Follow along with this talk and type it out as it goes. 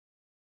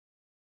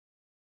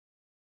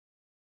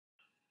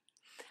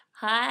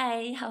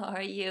Hi, how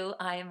are you?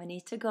 I am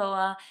Anita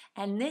Goa,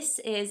 and this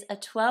is a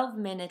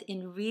 12-minute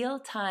in real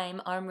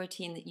time arm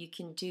routine that you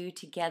can do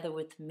together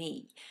with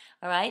me.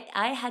 All right,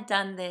 I had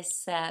done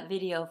this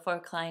video for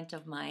a client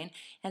of mine,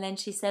 and then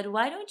she said,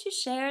 why don't you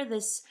share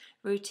this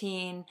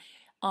routine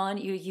on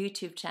your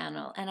YouTube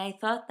channel? And I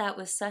thought that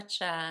was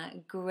such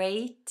a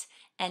great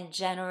and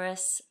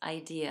generous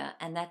idea,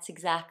 and that's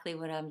exactly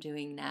what I'm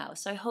doing now.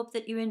 So I hope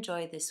that you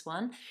enjoy this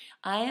one.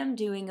 I am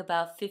doing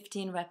about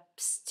 15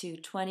 reps to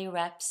 20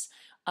 reps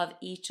of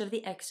each of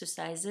the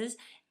exercises,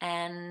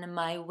 and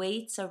my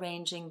weights are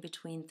ranging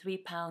between 3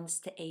 pounds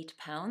to 8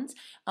 pounds.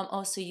 I'm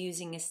also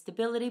using a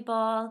stability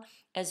ball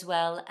as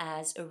well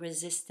as a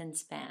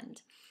resistance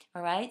band.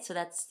 All right, so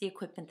that's the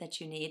equipment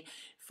that you need.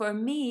 For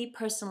me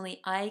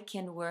personally, I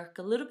can work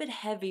a little bit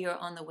heavier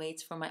on the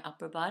weights for my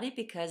upper body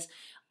because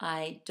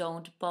I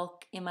don't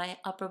bulk in my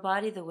upper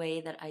body the way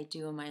that I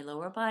do in my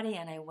lower body,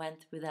 and I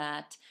went through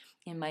that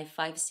in my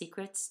 5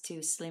 secrets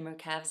to slimmer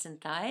calves and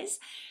thighs.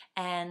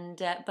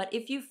 And but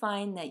if you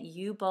find that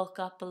you bulk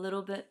up a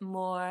little bit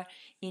more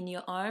in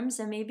your arms,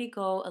 then maybe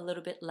go a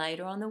little bit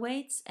lighter on the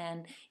weights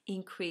and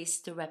increase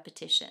the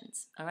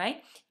repetitions. All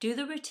right, do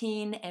the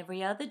routine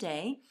every other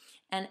day,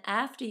 and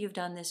after you've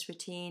done this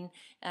routine,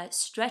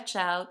 stretch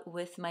out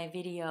with my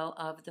video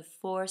of the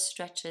 4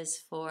 stretches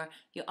for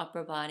your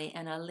upper body,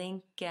 and I'll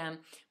link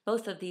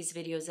both of these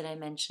videos that I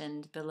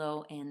mentioned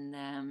below in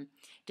the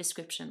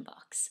description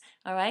box.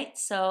 All right,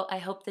 so I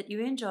hope that you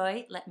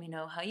enjoy. Let me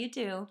know how you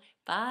do.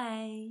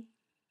 Bye.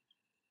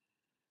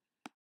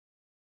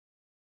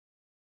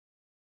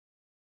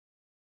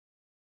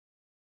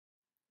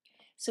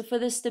 So for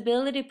the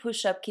stability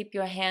push-up, keep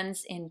your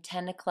hands in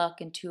 10 o'clock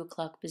and 2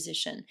 o'clock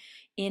position.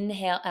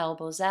 Inhale,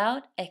 elbows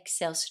out.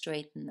 Exhale,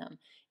 straighten them.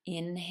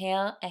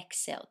 Inhale,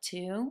 exhale,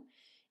 2.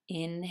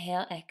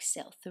 Inhale,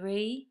 exhale,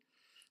 3.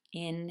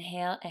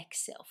 Inhale,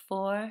 exhale,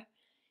 4.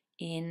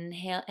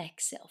 Inhale,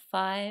 exhale,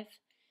 5.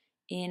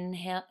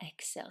 Inhale,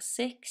 exhale,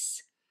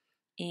 6.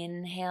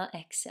 Inhale,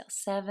 exhale,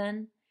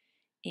 7.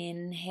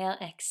 Inhale,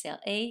 exhale,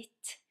 8.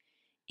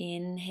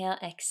 Inhale,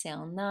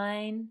 exhale,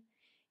 9.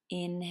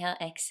 Inhale,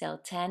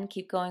 exhale, 10.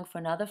 Keep going for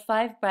another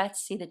 5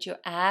 breaths. See that your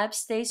abs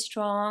stay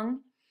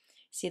strong.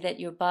 See that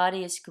your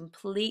body is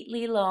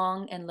completely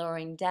long and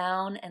lowering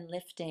down and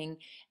lifting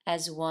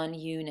as one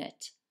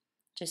unit,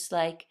 just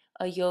like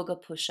a yoga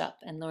push-up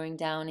and lowering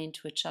down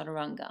into a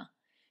chaturanga.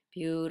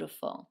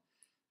 Beautiful.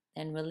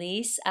 Then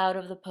release out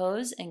of the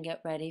pose and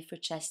get ready for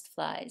chest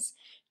flies.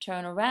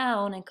 Turn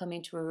around and come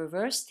into a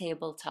reverse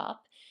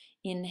tabletop.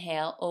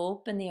 Inhale,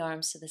 open the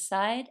arms to the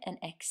side, and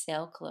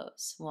exhale,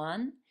 close.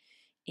 1.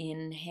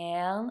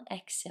 Inhale,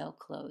 exhale,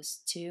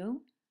 close.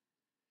 2.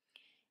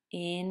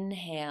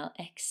 Inhale,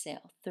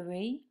 exhale,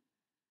 3.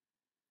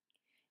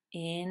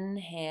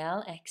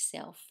 Inhale,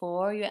 exhale,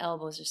 4. Your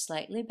elbows are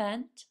slightly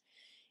bent.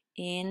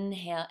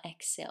 Inhale,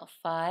 exhale,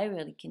 5.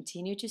 Really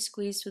continue to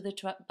squeeze through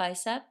the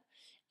bicep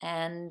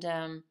and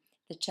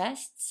the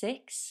chest.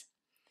 6.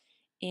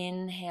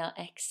 Inhale,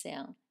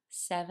 exhale,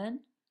 7.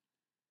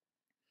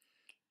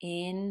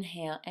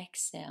 Inhale,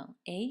 exhale,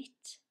 8.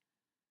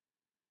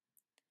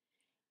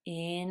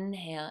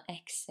 Inhale,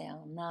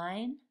 exhale,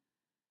 9.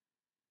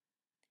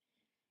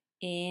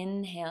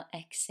 Inhale,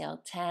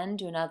 exhale, 10.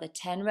 Do another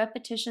 10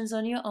 repetitions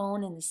on your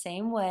own in the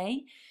same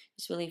way.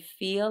 Just really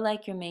feel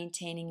like you're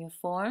maintaining your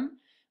form.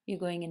 You're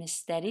going in a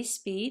steady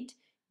speed,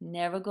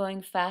 never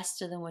going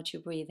faster than what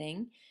you're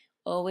breathing,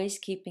 always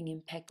keeping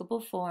impeccable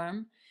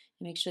form.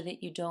 Make sure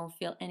that you don't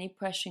feel any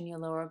pressure in your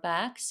lower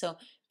back. So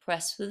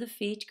press through the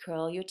feet,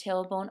 curl your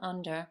tailbone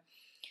under,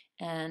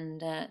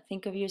 and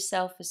think of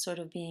yourself as sort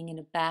of being in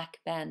a back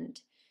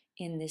bend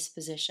in this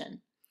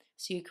position.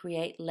 So you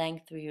create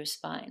length through your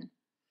spine,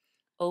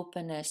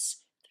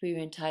 openness through your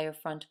entire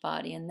front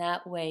body, and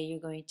that way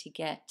you're going to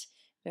get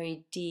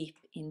very deep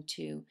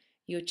into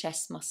your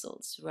chest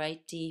muscles,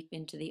 right deep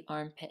into the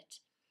armpit,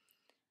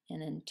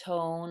 and then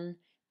tone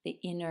the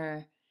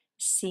inner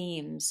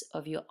seams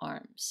of your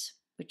arms,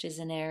 which is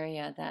an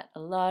area that a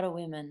lot of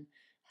women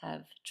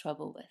have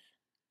trouble with.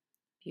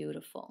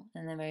 Beautiful.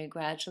 And then very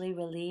gradually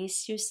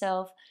release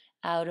yourself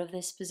out of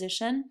this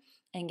position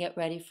and get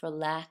ready for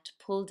lat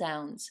pull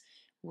downs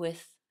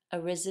with a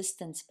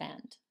resistance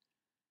band.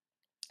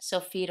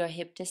 So feet are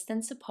hip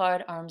distance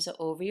apart, arms are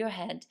over your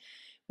head.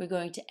 We're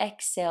going to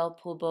exhale,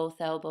 pull both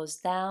elbows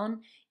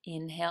down,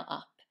 inhale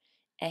up.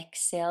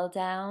 Exhale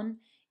down,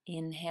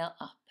 inhale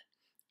up.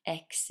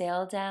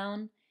 Exhale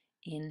down,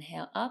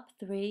 inhale up.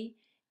 3.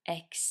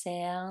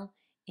 Exhale,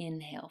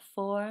 inhale.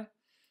 4.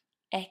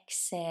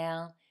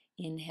 Exhale,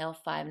 inhale.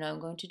 5. Now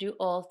I'm going to do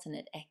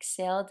alternate.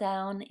 Exhale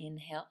down,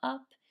 inhale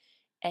up.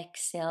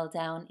 Exhale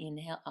down,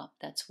 inhale up.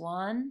 That's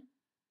 1.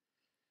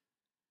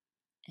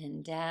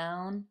 And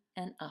down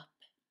and up.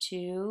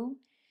 2.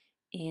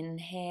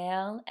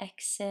 Inhale,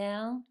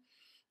 exhale.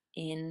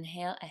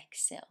 Inhale,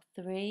 exhale.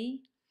 3.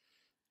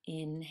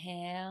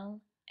 Inhale,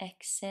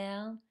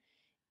 exhale.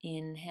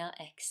 Inhale,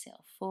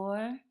 exhale.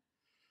 4.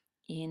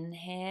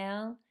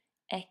 Inhale,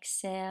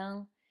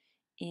 exhale.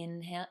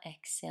 inhale,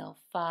 exhale,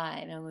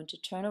 5. And I'm going to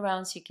turn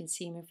around so you can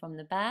see me from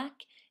the back.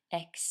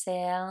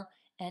 Exhale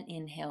and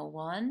inhale,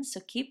 1. So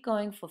keep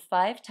going for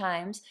 5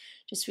 times.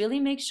 Just really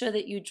make sure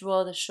that you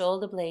draw the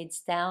shoulder blades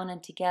down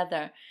and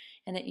together,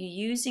 and that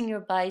you're using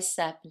your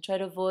bicep, and try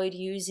to avoid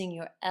using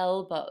your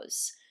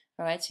elbows.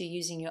 All right, so you're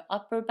using your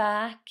upper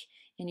back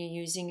and you're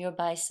using your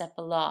bicep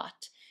a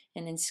lot.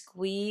 And then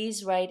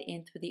squeeze right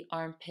in through the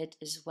armpit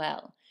as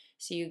well.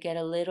 So you get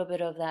a little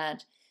bit of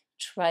that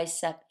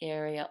tricep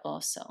area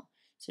also.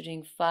 So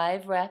doing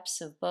 5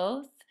 reps of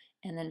both,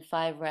 and then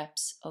 5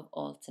 reps of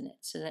alternate,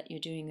 so that you're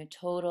doing a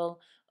total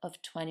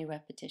of 20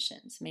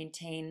 repetitions.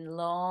 Maintain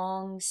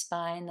long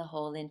spine the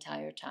whole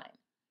entire time.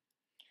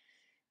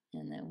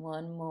 And then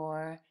 1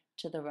 more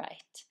to the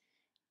right.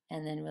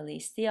 And then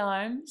release the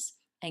arms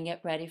and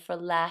get ready for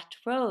lat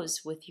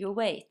rows with your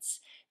weights.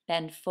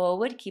 Bend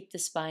forward, keep the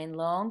spine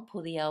long,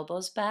 pull the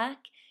elbows back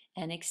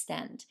and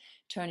extend.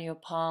 Turn your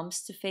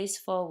palms to face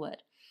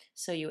forward.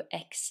 So you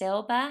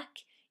exhale back,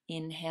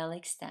 inhale,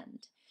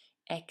 extend.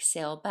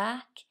 Exhale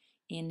back,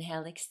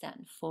 inhale,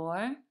 extend.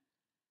 4,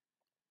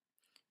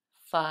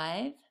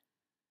 5,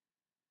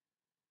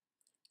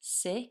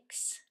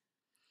 6,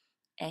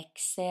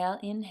 exhale,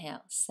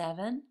 inhale.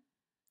 7,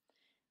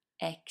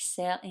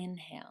 exhale,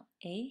 inhale.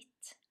 8,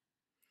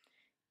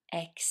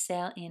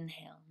 exhale,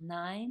 inhale.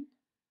 9,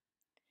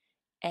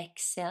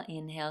 exhale,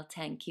 inhale,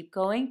 10. Keep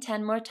going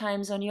 10 more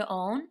times on your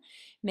own.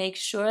 Make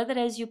sure that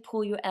as you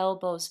pull your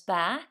elbows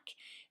back,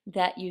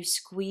 that you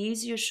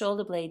squeeze your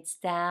shoulder blades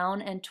down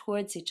and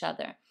towards each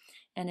other.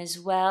 And as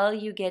well,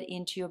 you get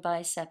into your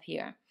bicep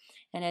here.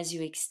 And as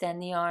you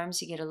extend the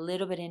arms, you get a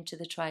little bit into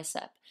the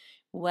tricep.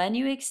 When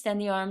you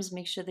extend the arms,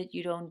 make sure that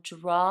you don't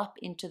drop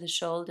into the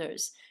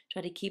shoulders.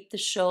 Try to keep the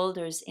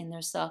shoulders in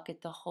their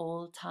socket the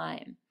whole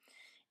time.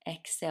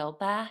 Exhale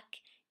back.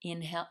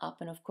 Inhale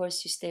up, and of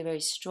course you stay very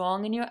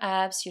strong in your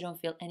abs. You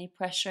don't feel any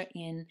pressure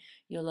in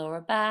your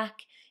lower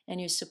back, and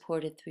you're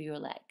supported through your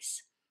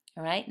legs.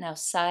 All right, now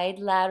side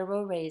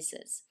lateral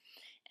raises.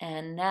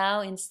 And now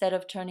instead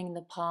of turning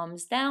the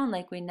palms down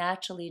like we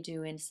naturally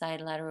do in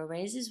side lateral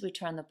raises, we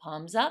turn the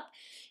palms up,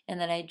 and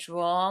then I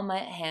draw my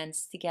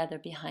hands together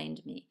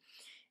behind me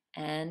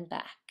and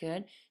back.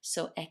 Good.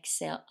 So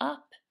exhale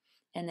up,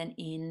 and then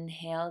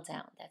inhale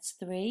down. That's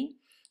 3.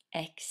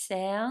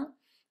 Exhale.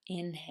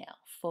 Inhale,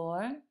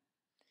 4,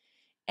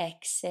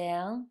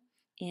 exhale,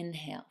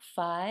 inhale,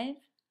 5.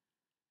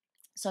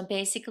 So I'm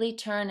basically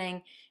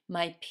turning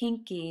my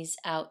pinkies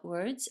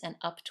outwards and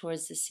up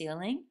towards the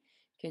ceiling.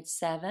 Good,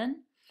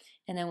 7.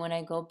 And then when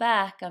I go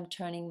back, I'm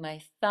turning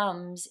my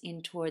thumbs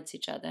in towards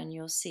each other, and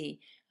you'll see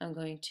I'm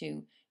going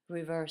to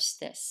reverse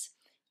this.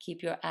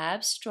 Keep your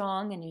abs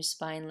strong and your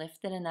spine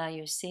lifted, and now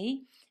you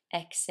see,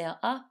 exhale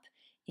up,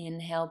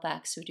 inhale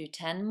back. So do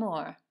 10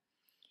 more.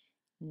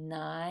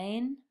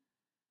 9,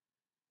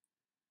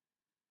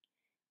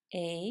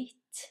 8,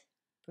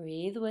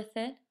 breathe with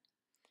it.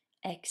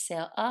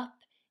 Exhale up,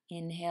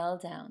 inhale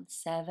down.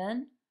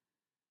 7,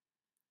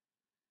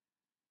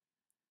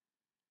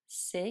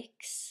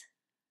 6,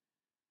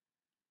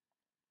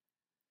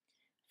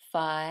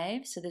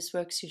 5. So this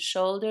works your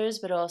shoulders,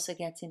 but also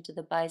gets into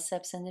the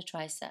biceps and the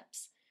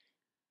triceps.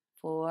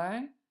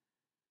 4,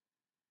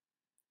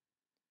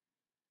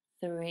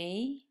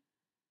 3,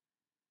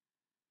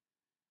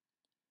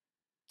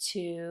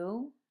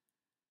 2,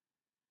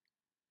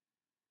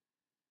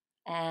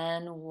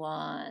 and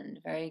 1.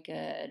 Very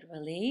good.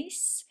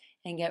 Release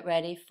and get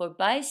ready for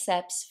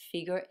biceps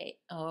figure 8.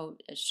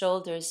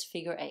 Shoulders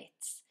figure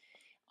 8s.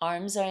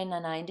 Arms are in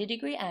a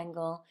 90-degree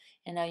angle,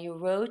 and now you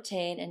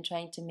rotate and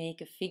trying to make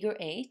a figure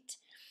 8,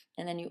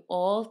 and then you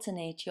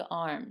alternate your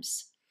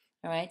arms.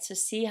 All right, so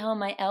see how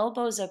my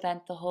elbows are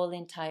bent the whole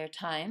entire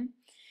time.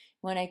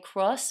 When I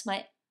cross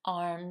my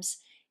arms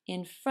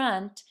in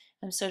front,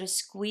 I'm sort of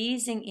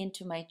squeezing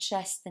into my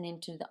chest and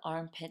into the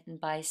armpit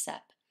and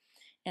bicep.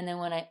 And then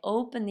when I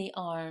open the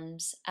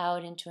arms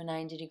out into a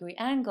 90-degree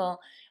angle,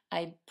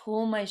 I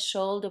pull my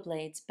shoulder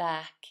blades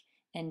back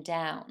and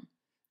down.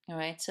 All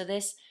right, so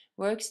this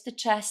works the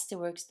chest, it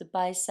works the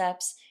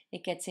biceps,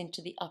 it gets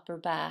into the upper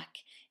back,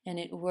 and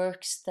it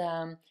works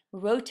the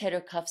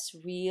rotator cuffs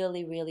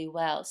really, really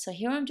well. So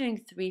here I'm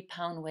doing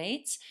 3-pound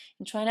weights,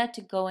 and try not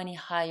to go any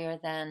higher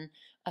than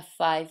a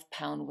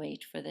 5-pound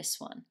weight for this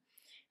one.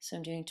 So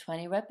I'm doing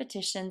 20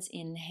 repetitions,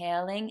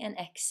 inhaling and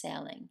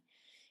exhaling.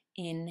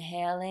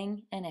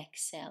 Inhaling and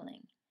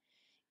exhaling.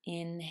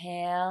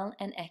 Inhale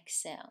and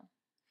exhale.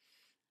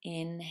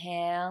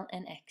 Inhale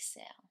and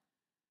exhale.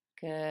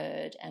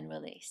 Good, and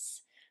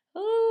release.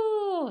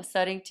 Ooh,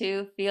 starting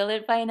to feel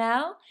it by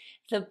now.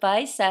 The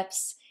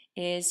biceps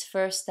is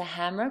first the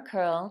hammer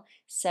curl,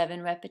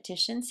 7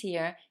 repetitions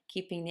here,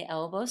 keeping the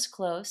elbows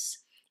close.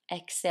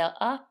 Exhale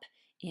up,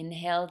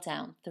 inhale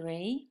down.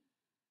 3,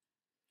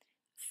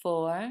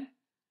 4,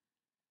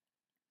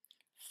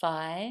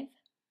 5,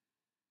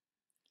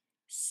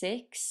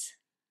 6,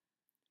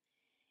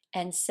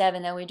 and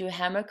 7. Then we do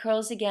hammer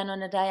curls again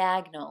on a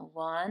diagonal.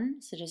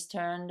 1, so just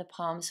turn the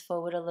palms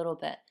forward a little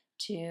bit.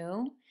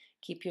 2,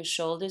 keep your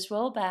shoulders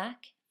roll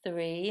back.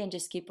 3, and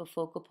just keep a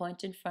focal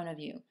point in front of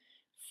you.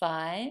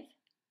 5,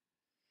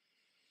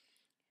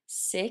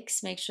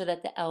 6, make sure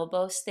that the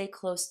elbows stay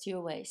close to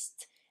your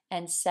waist.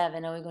 And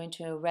 7, now we're going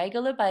to a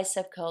regular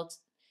bicep curl.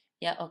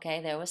 Yeah,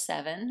 okay, there was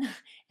 7.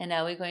 And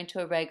now we're going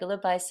to a regular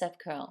bicep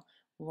curl.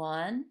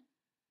 1,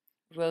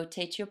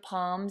 rotate your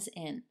palms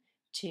in.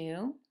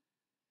 2,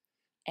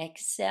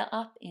 exhale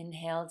up,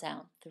 inhale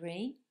down.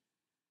 3,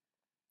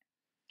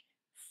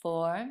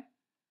 4,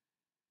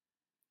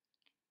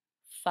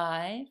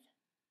 5,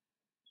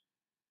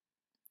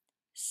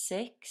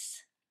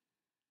 6,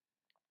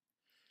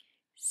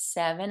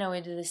 7, and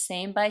we do the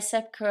same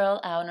bicep curl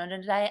out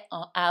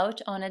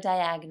on a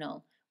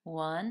diagonal.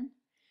 1,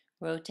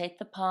 rotate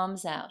the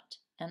palms out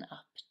and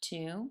up.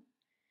 2,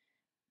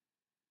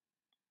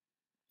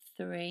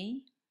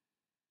 3,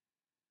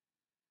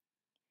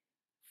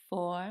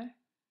 4,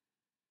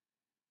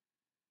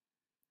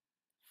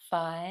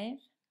 5,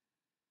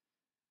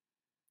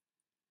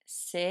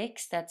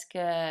 6, that's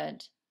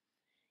good.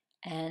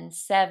 And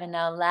 7.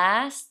 Now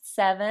last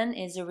 7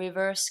 is a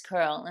reverse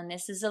curl, and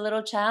this is a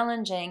little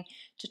challenging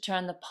to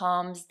turn the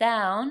palms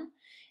down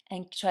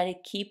and try to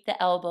keep the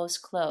elbows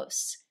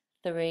close.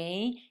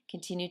 3,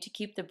 continue to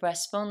keep the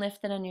breastbone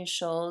lifted and your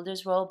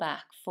shoulders roll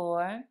back.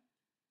 4,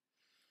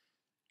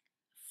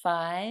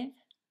 5,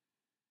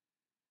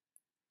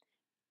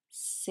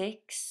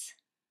 6,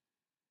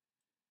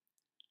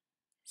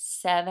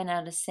 7.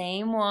 Now the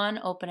same one,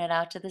 open it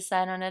out to the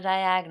side on a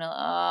diagonal.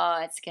 Oh,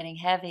 it's getting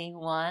heavy.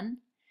 1,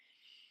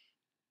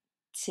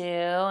 2,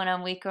 and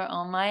I'm weaker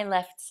on my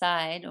left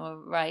side, or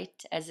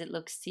right as it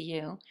looks to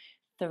you.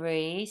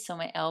 3, so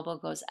my elbow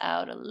goes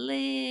out a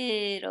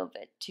little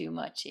bit too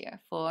much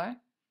here. 4,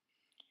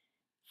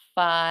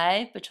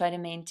 5, but try to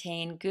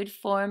maintain good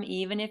form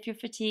even if you're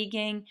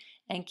fatiguing,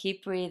 and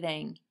keep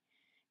breathing.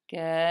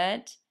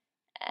 Good.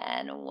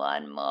 And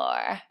 1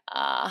 more.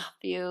 Ah,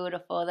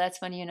 beautiful.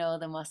 That's when you know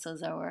the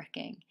muscles are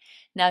working.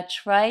 Now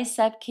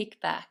tricep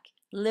kickback.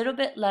 Little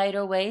bit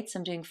lighter weights.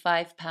 I'm doing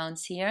 5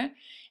 pounds here.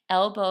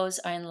 Elbows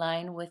are in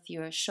line with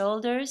your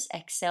shoulders.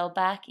 Exhale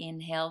back,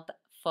 inhale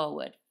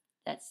forward.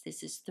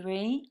 This is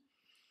 3,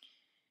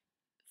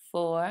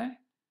 4,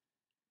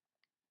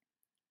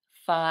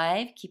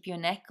 5. Keep your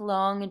neck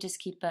long and just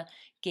keep a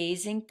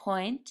gazing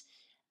point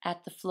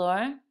at the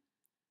floor.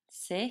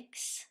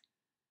 6,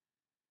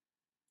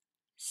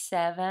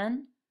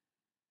 7,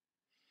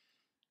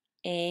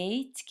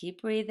 8.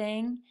 Keep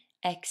breathing.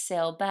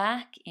 Exhale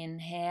back,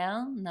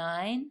 inhale.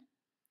 9,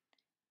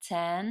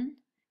 10.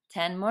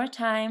 10 more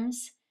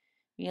times.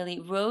 Really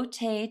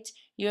rotate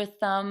your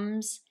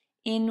thumbs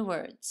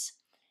inwards.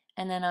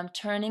 And then I'm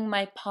turning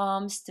my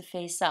palms to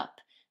face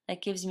up.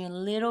 That gives me a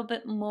little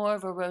bit more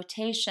of a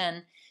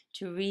rotation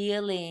to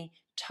really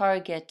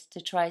target the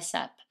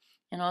tricep.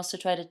 And also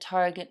try to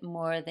target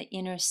more the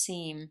inner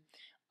seam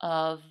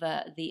of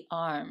the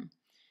arm,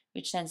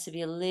 which tends to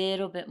be a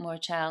little bit more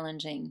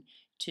challenging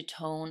to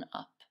tone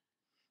up.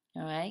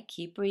 All right,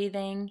 keep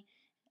breathing.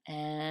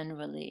 And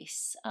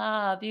release.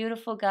 Ah,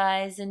 beautiful,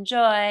 guys. Enjoy,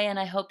 and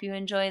I hope you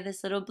enjoy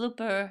this little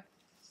blooper.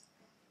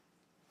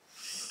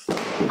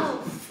 Oh,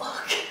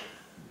 fuck.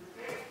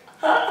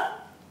 Oh,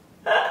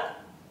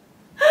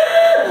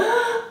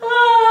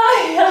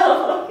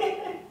 yeah,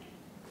 okay.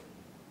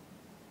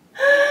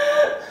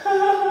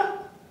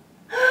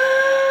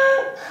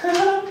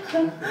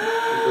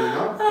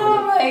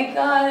 Oh my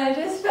God, I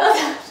just felt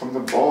that. From the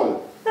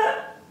ball.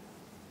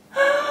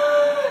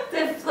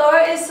 The floor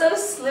is so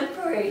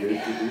slippery. You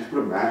put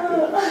a mat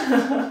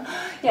there.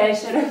 Yeah, I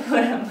should have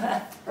put a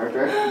mat. I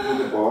tried to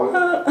do the ball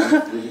and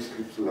it really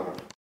slips a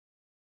lot.